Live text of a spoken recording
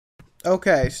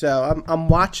Okay, so I'm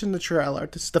watching the trailer.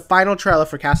 This is the final trailer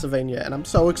for Castlevania, and I'm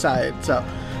so excited. So,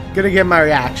 I'm gonna give my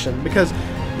reaction because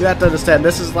you have to understand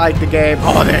this is like the game.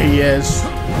 Oh, there he is.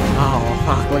 Oh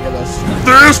fuck! Look at this.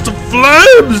 There's the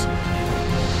flames.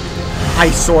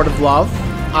 Ice Sword of Love,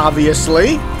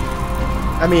 obviously.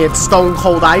 I mean, it's stone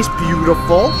cold ice,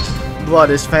 beautiful. Blood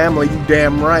is family. You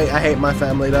damn right. I hate my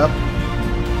family though.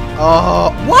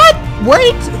 What?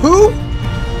 Wait, who?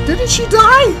 Didn't she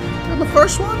die in the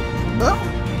first one? No.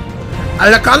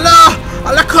 Alakanda!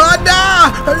 Alakanda!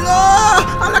 Hello!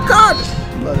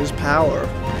 Alakanda! Blood is power.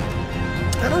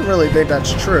 I don't really think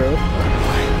that's true.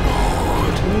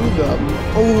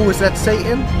 Oh, is that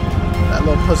Satan? That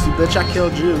little pussy bitch, I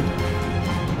killed you.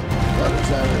 Blood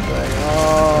is everything.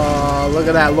 Oh, look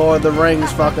at that Lord of the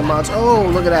Rings fucking monster. Oh,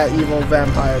 look at that evil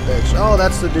vampire bitch. Oh,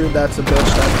 that's the dude, that's the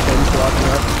bitch that the kid's walking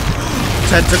up.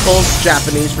 Tentacles,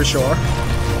 Japanese for sure.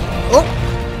 Oh!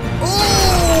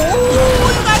 Oh,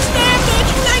 you got stabbed, bitch!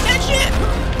 You like that shit?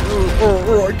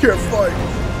 Oh, I can't fight.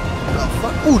 Oh,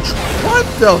 fuck. Ooh, what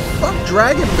the fuck?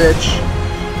 Dragon, bitch.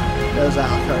 There's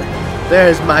her.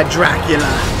 There's my Dracula.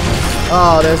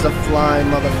 Oh, there's a flying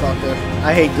motherfucker.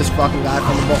 I hate this fucking guy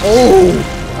from the ball. Oh,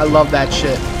 I love that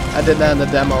shit. I did that in the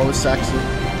demo. It was sexy.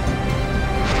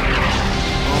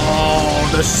 Oh,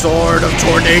 the sword of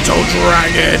Tornado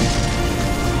Dragon.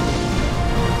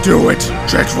 Do it.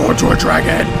 Transform to a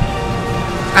dragon.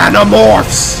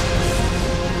 Animorphs!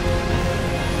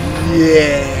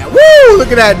 Yeah! Woo!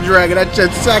 Look at that dragon. That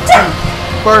shit's sexy.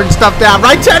 Burn stuff down.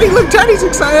 Right, Teddy? Look, Teddy's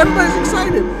excited. Everybody's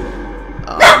excited.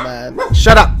 Oh, man.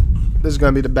 Shut up. This is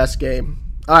going to be the best game.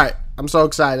 Alright. I'm so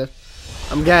excited.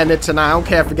 I'm getting it tonight. I don't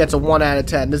care if it gets a 1 out of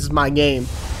 10. This is my game.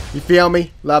 You feel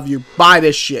me? Love you. Buy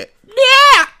this shit.